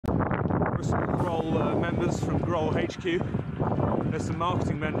some Groll members from Groll HQ. There's some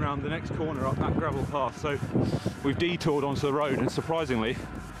marketing men around the next corner up that gravel path, so we've detoured onto the road, and surprisingly,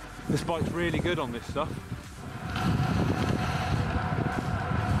 this bike's really good on this stuff.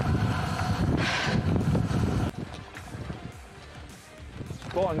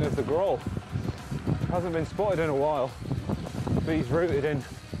 Spotting of the Groll. Hasn't been spotted in a while, but he's rooted in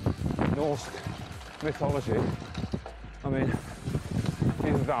Norsk Mythology. I mean,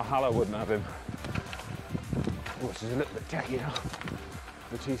 even Valhalla wouldn't have him, which is a little bit tacky now,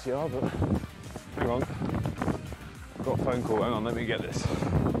 the TCR, but hang on, I've got a phone call, hang on, let me get this.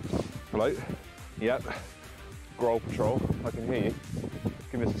 Hello? Yep, Groll Patrol, I can hear you.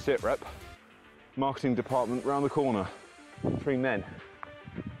 Give us a sit rep. Marketing department round the corner. 3 men.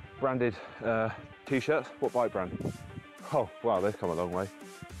 Branded t-shirts. What bike brand? Oh, wow, they've come a long way.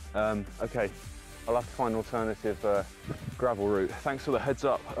 Okay, I'll have to find an alternative gravel route. Thanks for the heads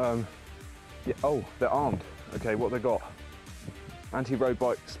up. Yeah, oh, they're armed. Okay, what they got? Anti-road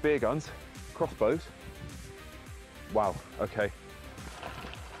bike spear guns, crossbows. Wow, okay.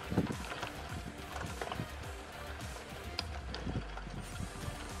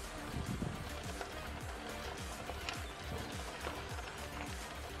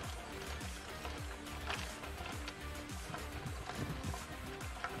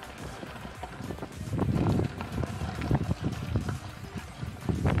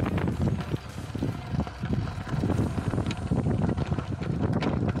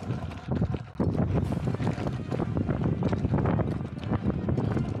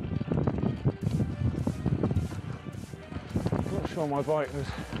 My bike was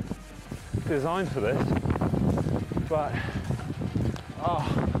designed for this, but oh,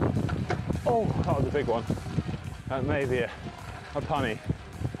 that was a big one. Maybe a punny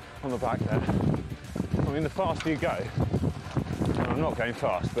on the back there. I mean, the faster you go, and I'm not going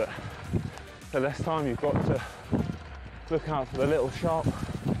fast, but the less time you've got to look out for the little sharp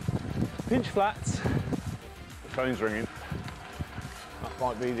pinch flats. The phone's ringing. That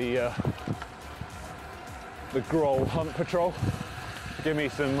might be the Groll Hunt Patrol. Give me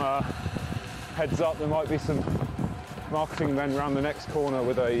some heads up. There might be some marketing men around the next corner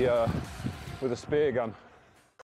with a spear gun.